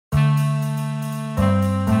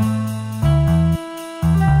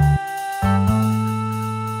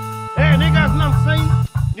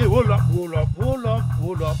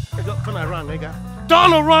hold up. Just turn around, nigga.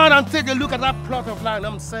 Turn around and take a look at that plot of land.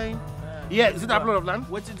 I'm saying, yeah, is it that plot of land?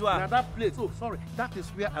 What you do? Now that place. Oh, sorry. That is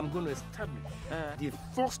where I'm going to establish the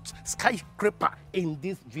first skyscraper in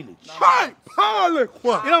this village. Hi, you know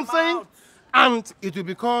what I'm saying? And it will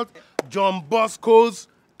be called Johnbosco's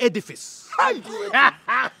edifice.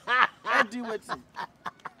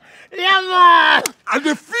 Yeah, man. And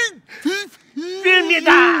the feed me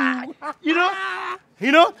that.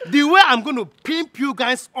 You know, the way I'm going to pimp you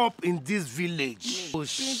guys up in this village. Oh,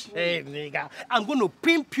 shit, nigga. I'm going to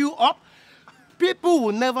pimp you up. People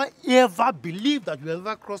will never ever believe that you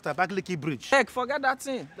ever crossed the Abakaliki Bridge. Heck, forget that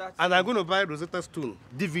thing. And I'm going to buy Rosetta Stone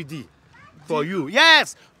DVD for you.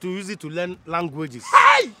 Yes, to use it to learn languages.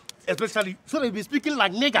 Hey! Especially so they'll be speaking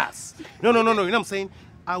like niggas. No. You know what I'm saying?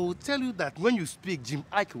 I will tell you that when you speak, Jim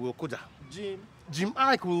Ike will koja. Jim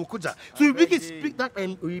Ike will koja. So if you can speak that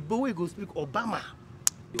and we go speak Obama.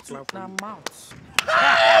 It's not mouth.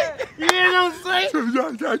 You know what I'm saying?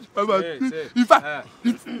 In fact,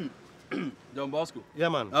 Johnbosco. Yeah,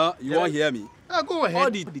 man. You won't hear me? Go ahead. All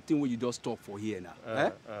the thing where you just talk for here now.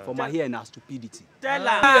 For my here now, stupidity. Tell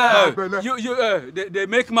her. They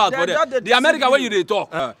make mouth for that. The America where you they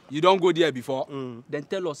talk, you don't go there before. Then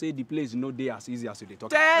tell us, say the place no day as easy as you they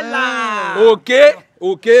talk. Tell her.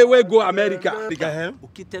 Okay, we go America.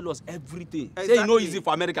 Okay, tell us everything. Say you know easy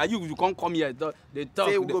for America. You can't come here. They talk.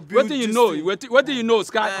 What do you know? What do you know?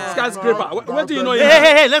 Skyscraper. What do you know?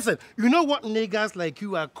 Hey, listen. You know what niggas like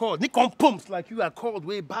you are called? Nicompumps like you are called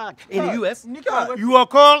way back in the US. You are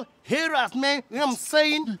called heroes, man. You know what I'm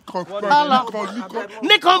saying? Nicompump.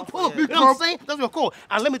 You know what I'm saying? That's what you're called.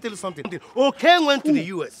 And let me tell you something. Okay, went to the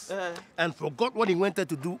US and forgot what he wanted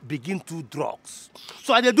to do, begin to drugs.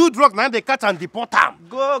 So they do drugs, now they catch and deport him.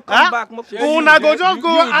 Come back. Una go just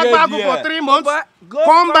go for 3 months.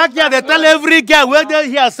 Come back here, they tell every girl where they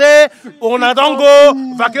here say, Una don't go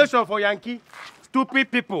vacation for Yankee.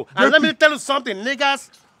 Stupid people. And let me tell you something,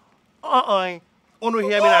 niggas. Want to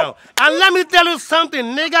hear me now? And let me tell you something,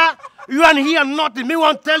 nigga. You ain't hear nothing. Me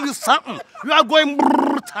want to tell you something. You are going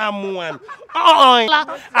brutal,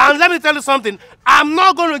 and let me tell you something. I'm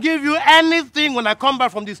not going to give you anything when I come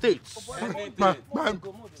back from the States. My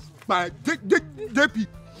JP,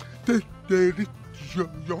 they read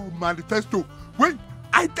your manifesto. When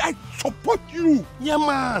I support you. Yeah,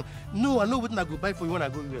 man. No, I know what I go buy for you when I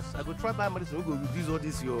go US. I go try buy medicine. We go revise all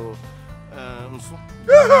this your.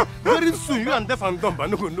 Very soon, you and deaf and dumb, but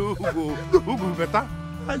no go know who go better.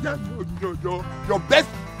 Your best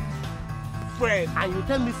friend. And you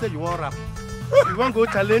tell me say you want rap. You want go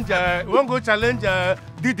challenge?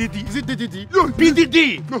 DDD? Is it DDD? No,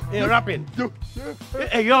 PDD no, in rapping. No.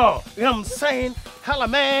 Hey yo, you know what I'm saying? Hello,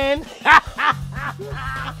 man.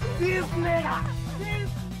 This nigga.